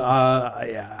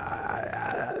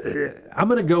 I'm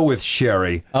going to go with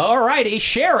Sherry. All righty.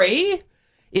 Sherry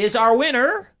is our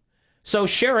winner. So,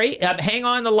 Sherry, hang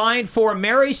on the line for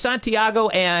Mary, Santiago,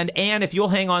 and Ann. If you'll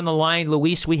hang on the line,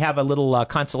 Luis, we have a little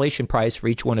consolation prize for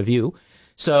each one of you.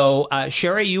 So,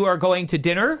 Sherry, you are going to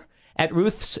dinner at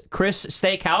Ruth's Chris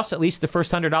Steakhouse. At least the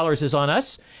first $100 is on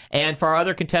us. And for our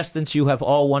other contestants, you have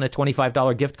all won a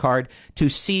 $25 gift card to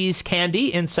C's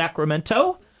Candy in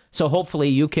Sacramento. So hopefully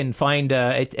you can find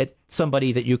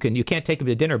somebody that you can't take them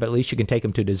to dinner, but at least you can take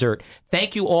them to dessert.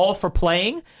 Thank you all for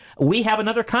playing. We have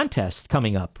another contest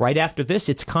coming up right after this.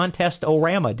 It's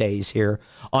Contest-O-Rama days here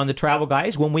on the Travel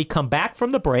Guys. When we come back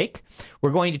from the break,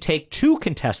 we're going to take 2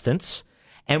 contestants,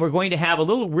 and we're going to have a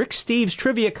little Rick Steves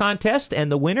trivia contest,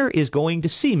 and the winner is going to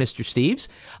see Mr. Steves.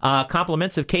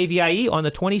 Compliments of KVIE on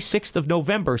the 26th of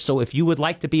November. So if you would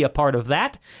like to be a part of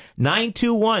that,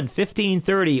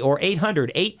 921-1530 or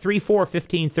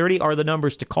 800-834-1530 are the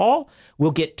numbers to call.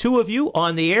 We'll get 2 of you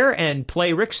on the air and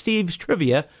play Rick Steves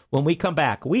trivia when we come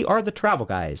back. We are the Travel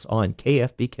Guys on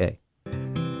KFBK.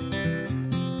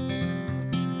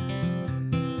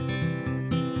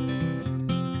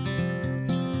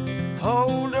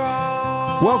 Hold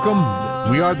on.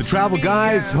 Welcome. We are the Travel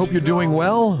Guys. Hope you're doing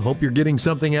well. Hope you're getting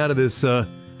something out of this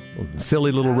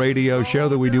silly little radio show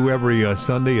that we do every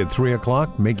Sunday at 3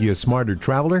 o'clock, make you a smarter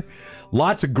traveler.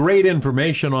 Lots of great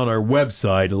information on our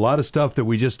website. A lot of stuff that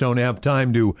we just don't have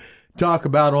time to talk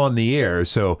about on the air.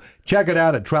 So check it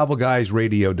out at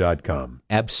travelguysradio.com.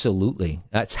 Absolutely.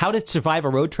 That's how to survive a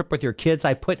road trip with your kids.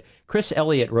 Chris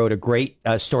Elliott wrote a great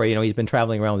story. He's been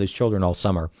traveling around with his children all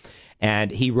summer.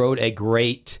 And he wrote a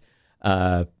great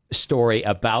story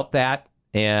about that.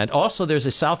 And also, there's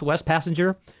a Southwest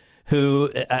passenger who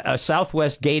a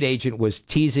Southwest gate agent was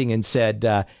teasing and said,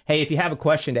 "Hey, if you have a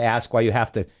question to ask, you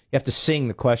have to sing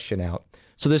the question out."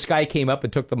 So this guy came up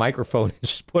and took the microphone and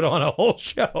just put on a whole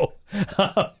show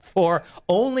for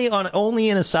only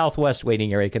in a Southwest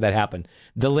waiting area could that happen.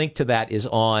 The link to that is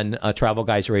on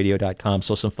TravelGuysRadio.com.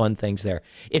 So some fun things there.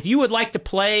 If you would like to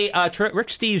play Rick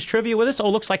Steves trivia with us,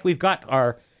 looks like we've got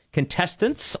our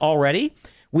contestants already.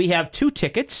 We have 2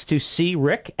 tickets to see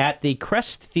Rick at the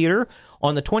Crest Theater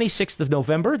on the 26th of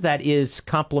November. That is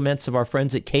compliments of our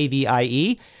friends at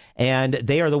KVIE. And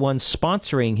they are the ones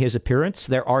sponsoring his appearance.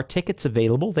 There are tickets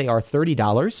available. They are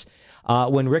 $30.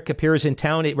 When Rick appears in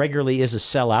town, it regularly is a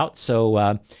sellout.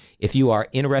 So if you are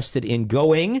interested in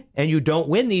going and you don't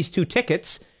win these 2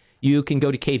 tickets, you can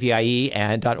go to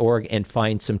kvie.org and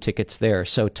find some tickets there.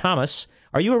 So, Thomas,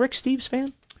 are you a Rick Steves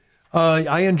fan?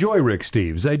 I enjoy Rick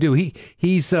Steves. I do.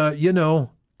 He's a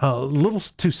little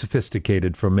too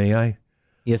sophisticated for me.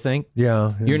 You think?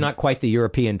 Yeah. You're not quite the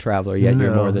European traveler yet. No.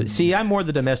 You're more I'm more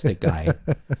the domestic guy.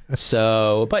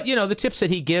 So, but the tips that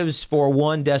he gives for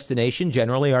one destination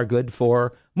generally are good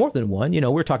for more than one.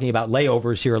 We're talking about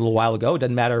layovers here a little while ago. It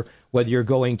doesn't matter whether you're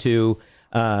going to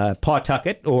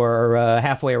Pawtucket or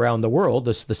halfway around the world.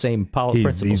 It's the same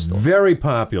principle. He's very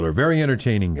popular, very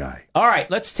entertaining guy. All right,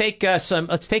 let's take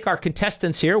our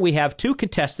contestants here. We have 2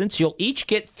 contestants. You'll each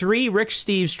get 3 Rick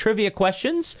Steves trivia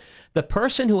questions. The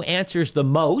person who answers the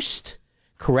most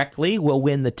correctly will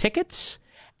win the tickets.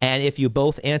 And if you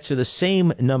both answer the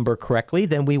same number correctly,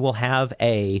 then we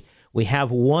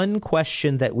have one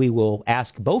question that we will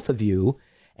ask both of you,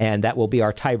 and that will be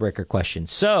our tiebreaker question.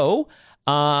 So,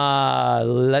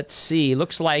 let's see.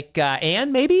 Looks like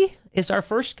Ann, maybe, is our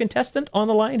first contestant on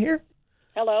the line here.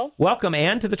 Hello. Welcome,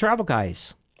 Ann, to the Travel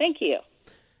Guys. Thank you.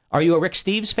 Are you a Rick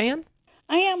Steves fan?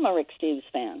 I am a Rick Steves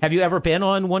fan. Have you ever been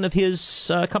on one of his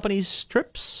company's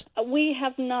trips? We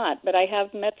have not, but I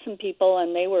have met some people,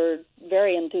 and they were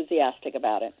very enthusiastic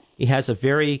about it. He has a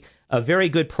very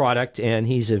good product, and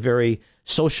he's a very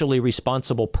socially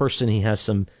responsible person. He has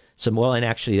some and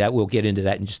actually that we'll get into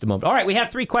that in just a moment. All right, we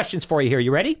have 3 questions for you here.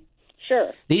 You ready?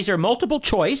 Sure. These are multiple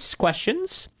choice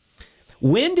questions.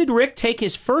 When did Rick take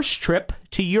his first trip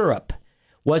to Europe?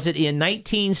 Was it in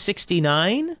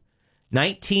 1969?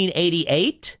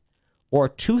 1988 or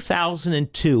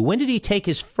 2002? When did he take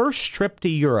his first trip to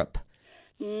Europe?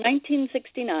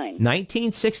 1969.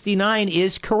 1969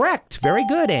 is correct. Very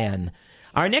good, Ann.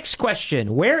 Our next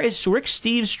question. Where is Rick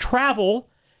Steves Travel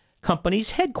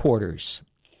Company's headquarters?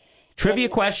 Trivia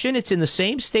question. It's in the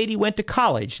same state he went to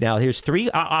college. Now, here's 3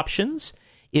 options.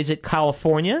 Is it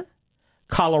California,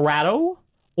 Colorado,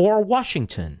 or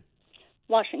Washington?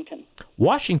 Washington.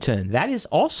 Washington. That is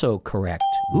also correct.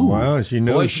 Ooh. Wow, she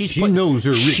knows. She knows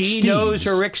her Rick Steves. She knows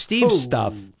her Rick Steves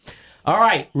stuff. All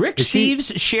right, Rick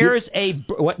Steves shares a.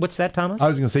 What's that, Thomas? I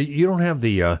was going to say you don't have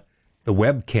the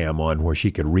webcam on where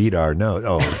she could read our notes.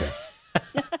 Oh, okay.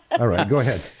 All right, go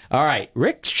ahead. All right,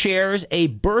 Rick shares a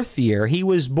birth year. He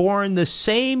was born the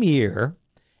same year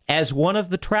as one of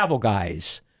the Travel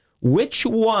Guys. Which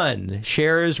one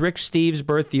shares Rick Steves'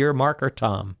 birth year, Mark or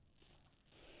Tom?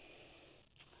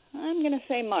 I'm going to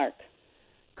say Mark.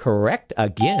 Correct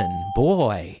again.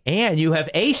 Boy, Ann, you have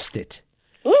aced it.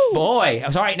 Ooh. Boy.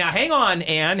 All right, now hang on,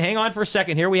 Ann. Hang on for a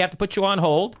second here. We have to put you on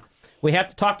hold. We have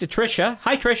to talk to Tricia.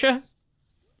 Hi, Tricia.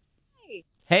 Hey.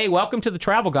 Hey, welcome to the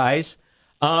Travel Guys.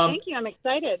 Thank you. I'm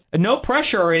excited. No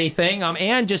pressure or anything.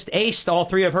 Ann just aced all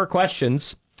 3 of her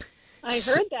questions. I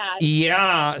heard that.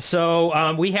 Yeah,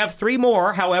 so we have 3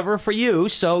 more, however, for you.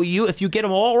 So if you get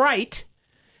them all right,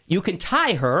 you can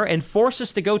tie her and force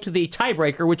us to go to the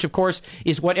tiebreaker, which, of course,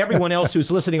 is what everyone else who's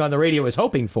listening on the radio is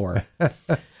hoping for. Okay,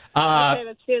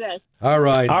 let's do this. All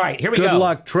right, here we go. Good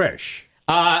luck, Trish.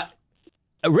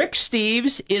 Rick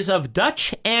Steves is of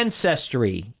Dutch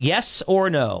ancestry, yes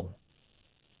or no?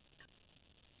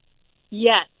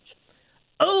 Yes.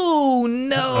 Oh,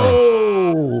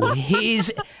 no. He's...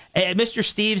 Mr.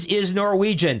 Steves is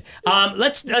Norwegian.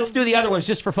 Let's do the other ones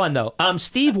just for fun, though.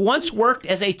 Steve once worked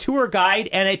as a tour guide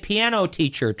and a piano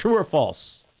teacher. True or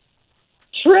false?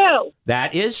 True.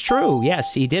 That is true.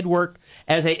 Yes, he did work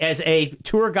as a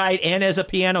tour guide and as a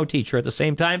piano teacher at the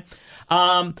same time.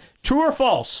 True or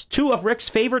false? 2 of Rick's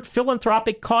favorite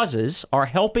philanthropic causes are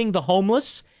helping the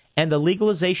homeless and the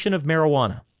legalization of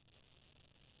marijuana.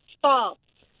 False.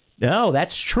 No,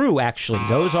 that's true, actually.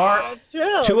 Those are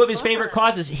 2 of his favorite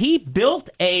causes. He built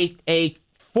a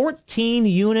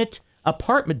 14-unit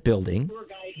apartment building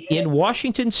in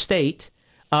Washington State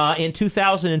in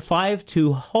 2005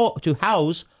 to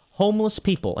house homeless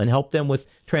people and help them with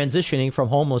transitioning from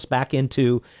homeless back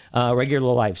into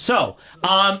regular life. So,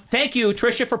 thank you,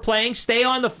 Tricia, for playing. Stay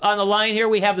on the line here.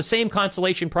 We have the same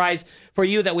consolation prize for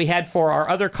you that we had for our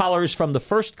other callers from the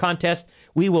first contest.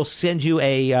 We will send you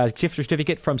a gift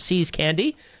certificate from See's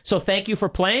Candy. So thank you for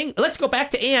playing. Let's go back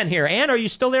to Ann here. Ann, are you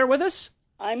still there with us?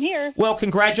 I'm here. Well,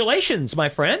 congratulations, my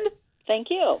friend. Thank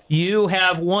you. You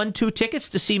have won 2 tickets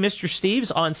to see Mr.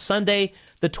 Steves on Sunday,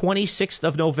 the 26th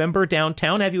of November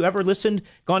downtown. Have you ever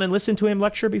gone and listened to him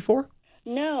lecture before?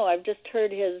 No, I've just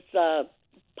heard his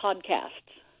podcast.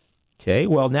 Okay,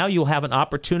 well, now you'll have an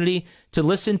opportunity to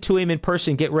listen to him in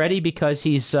person. Get ready, because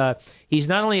he's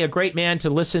not only a great man to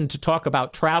listen to talk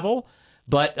about travel,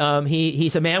 but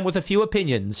he's a man with a few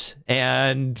opinions,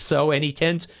 and he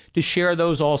tends to share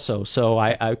those also. So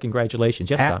I congratulations.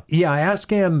 Yes, Tom. I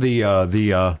asked Ann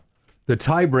the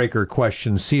tiebreaker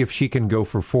question, see if she can go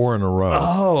for 4 in a row.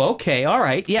 Oh, okay, all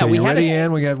right. Yeah, we ready,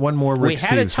 Ann? We got one more. Rick we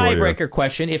had a Steves for you. tiebreaker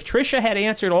question. If Tricia had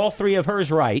answered all 3 of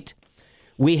hers right,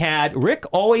 we had Rick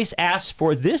always asks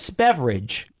for this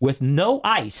beverage with no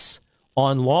ice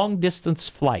on long-distance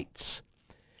flights.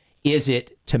 Is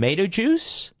it tomato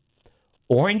juice,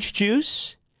 orange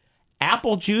juice,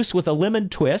 apple juice with a lemon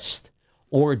twist,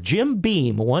 or Jim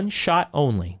Beam, 1 shot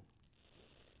only?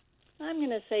 I'm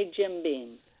going to say Jim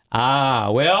Beam.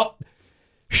 Well,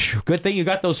 good thing you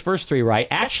got those first 3 right.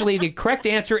 Actually, the correct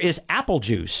answer is apple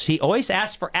juice. He always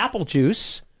asks for apple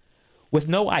juice with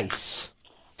no ice.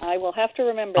 I will have to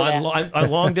remember that. On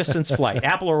long-distance flight,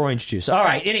 apple or orange juice. All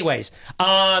right, anyways,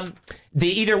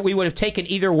 we would have taken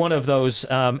either one of those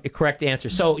correct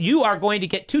answers. So you are going to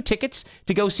get 2 tickets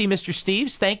to go see Mr.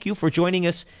 Steves. Thank you for joining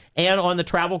us and on the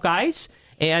Travel Guys.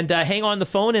 And hang on the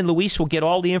phone, and Luis will get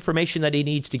all the information that he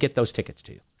needs to get those tickets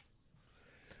to you.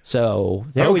 So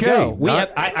there we go.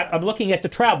 I'm looking at the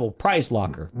travel prize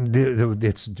locker.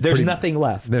 There's nothing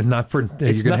left. There's not for. You're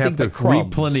going to have to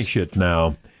replenish it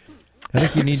now. I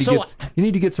think you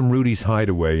need to get some Rudy's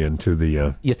Hideaway into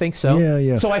the. You think so?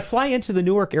 Yeah. So I fly into the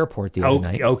Newark airport the other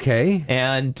night. Okay.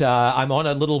 And I'm on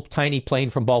a little tiny plane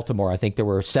from Baltimore. I think there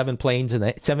were 7 planes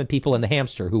and 7 people in the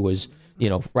hamster who was,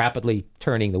 rapidly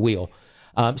turning the wheel.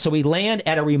 So we land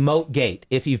at a remote gate.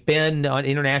 If you've been on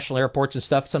international airports and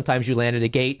stuff, sometimes you land at a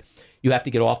gate. You have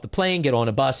to get off the plane, get on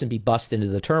a bus, and be bussed into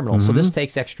the terminal. So this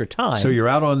takes extra time. So you're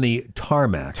out on the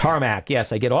tarmac. Tarmac,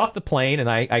 yes. I get off the plane, and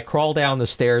I crawl down the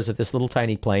stairs of this little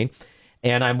tiny plane,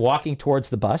 and I'm walking towards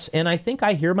the bus, and I think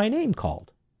I hear my name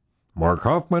called. Mark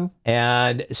Hoffman.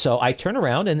 And so I turn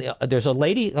around, and there's a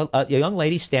young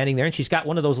lady standing there, and she's got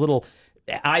one of those little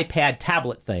iPad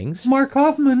tablet things. Mark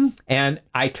Hoffman. And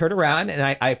I turn around,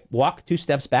 and I walk 2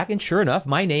 steps back, and sure enough,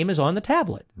 my name is on the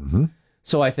tablet. Mm-hmm.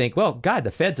 So I think, well, God,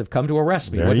 the feds have come to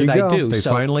arrest me. There what did I do? They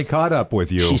finally caught up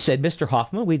with you. She said, Mr.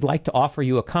 Hoffman, we'd like to offer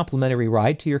you a complimentary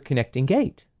ride to your connecting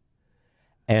gate.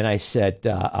 And I said,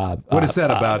 what is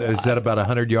that about? Is that about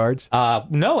 100 yards?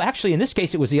 No, actually, in this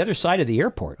case, it was the other side of the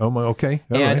airport. Oh, okay.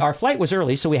 Our flight was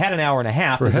early, so we had an hour and a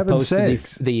half as opposed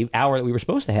to the hour that we were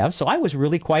supposed to have. So I was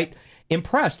really quite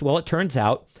impressed. Well, it turns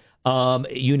out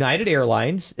United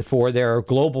Airlines, for their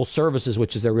global services,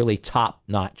 which is their really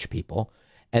top-notch people,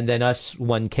 and then us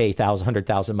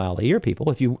 100,000 mile a year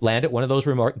people, if you land at one of those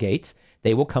remote gates,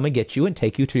 they will come and get you and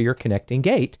take you to your connecting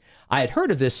gate. I had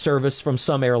heard of this service from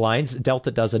some airlines. Delta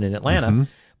does it in Atlanta,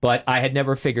 but I had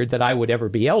never figured that I would ever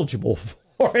be eligible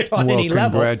for it on any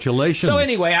level. Congratulations. So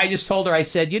anyway, I just told her, I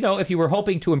said, if you were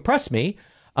hoping to impress me,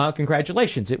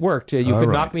 congratulations, it worked. You could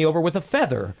knock me over with a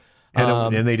feather.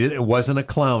 And they did. It wasn't a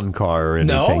clown car or anything.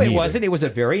 No, it wasn't. It was a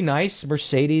very nice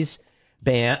Mercedes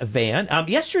van.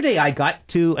 Yesterday, I got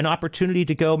to an opportunity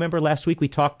to go. Remember last week we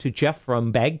talked to Jeff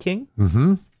from Bag King?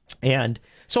 Mm-hmm. And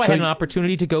so I had an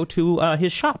opportunity to go to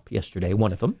his shop yesterday,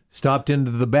 one of them. Stopped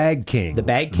into the Bag King. The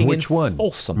Bag King Which in one?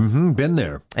 Folsom. Mm-hmm, been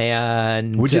there.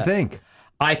 And what'd you think?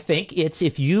 I think it's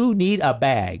if you need a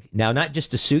bag, now not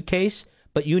just a suitcase,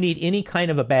 but you need any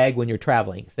kind of a bag when you're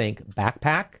traveling. Think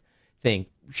backpack, think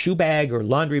shoe bag or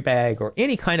laundry bag or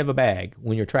any kind of a bag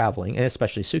when you're traveling, and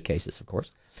especially suitcases, of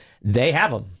course. They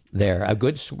have them there. A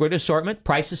good assortment.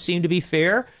 Prices seem to be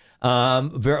fair.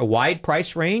 Very wide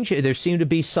price range. There seem to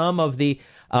be some of the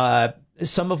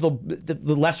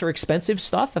lesser expensive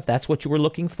stuff, if that's what you were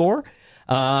looking for.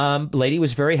 Lady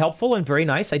was very helpful and very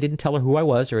nice. I didn't tell her who I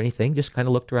was or anything. Just kind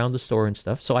of looked around the store and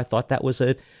stuff. So I thought that was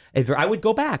I would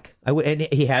go back. And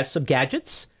he has some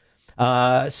gadgets.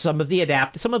 Some of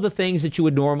the things that you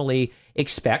would normally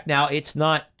expect. Now, it's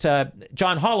not,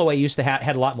 John Holloway used to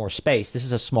had a lot more space. This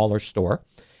is a smaller store.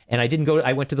 And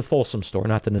I went to the Folsom store,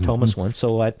 not the Natomas one.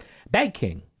 So, Bag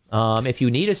King. If you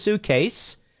need a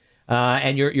suitcase,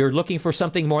 and you're looking for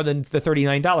something more than the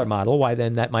 $39 model, why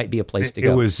then that might be a place to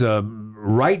go. It was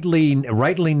rightly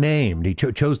named. He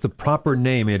chose the proper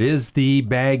name. It is the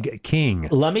Bag King.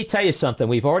 Let me tell you something.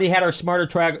 We've already had our Smarter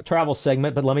Travel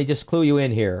segment, but let me just clue you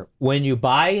in here. When you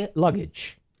buy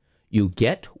luggage, you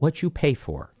get what you pay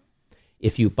for.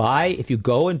 If you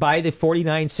go and buy the $49,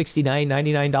 $69,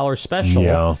 $99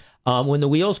 special, when the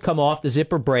wheels come off, the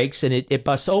zipper breaks and it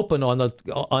busts open on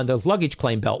the luggage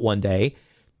claim belt one day,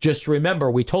 just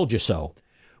remember, we told you so.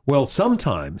 Well,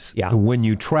 sometimes when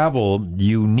you travel,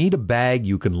 you need a bag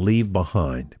you can leave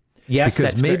behind. Yes,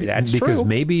 because that's true.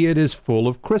 Maybe it is full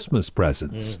of Christmas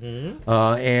presents. Mm-hmm.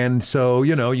 And so,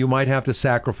 you might have to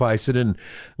sacrifice it and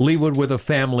leave it with a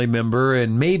family member,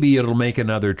 and maybe it'll make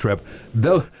another trip.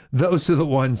 Those are the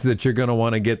ones that you're going to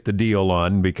want to get the deal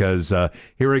on, because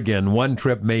here again, one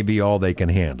trip may be all they can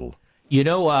handle.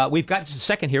 We've got just a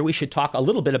second here. We should talk a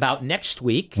little bit about next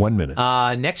week. 1 minute.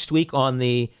 Next week on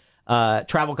the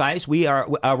Travel Guys, we are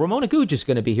Ramona Googe is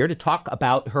going to be here to talk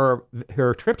about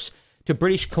her trips to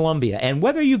British Columbia. And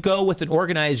whether you go with an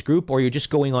organized group or you're just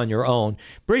going on your own,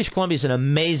 British Columbia is an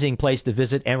amazing place to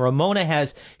visit. And Ramona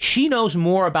she knows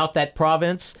more about that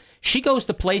province. She goes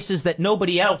to places that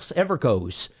nobody else ever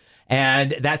goes.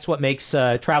 And that's what makes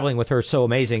traveling with her so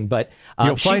amazing. But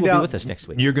she will be with us next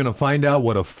week. You're going to find out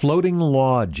what a floating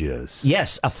lodge is.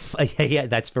 Yes, yeah,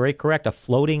 that's very correct. A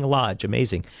floating lodge.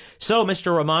 Amazing. So,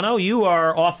 Mr. Romano, you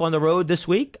are off on the road this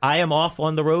week. I am off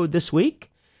on the road this week.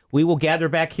 We will gather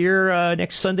back here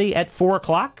next Sunday at 4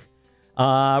 o'clock.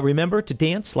 Remember to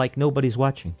dance like nobody's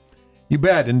watching. You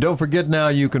bet. And don't forget now,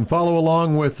 you can follow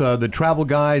along with the Travel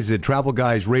Guys at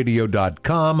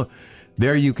travelguysradio.com.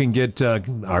 There you can get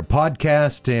our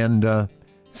podcast and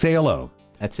say hello.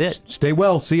 That's it. Stay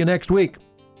well. See you next week.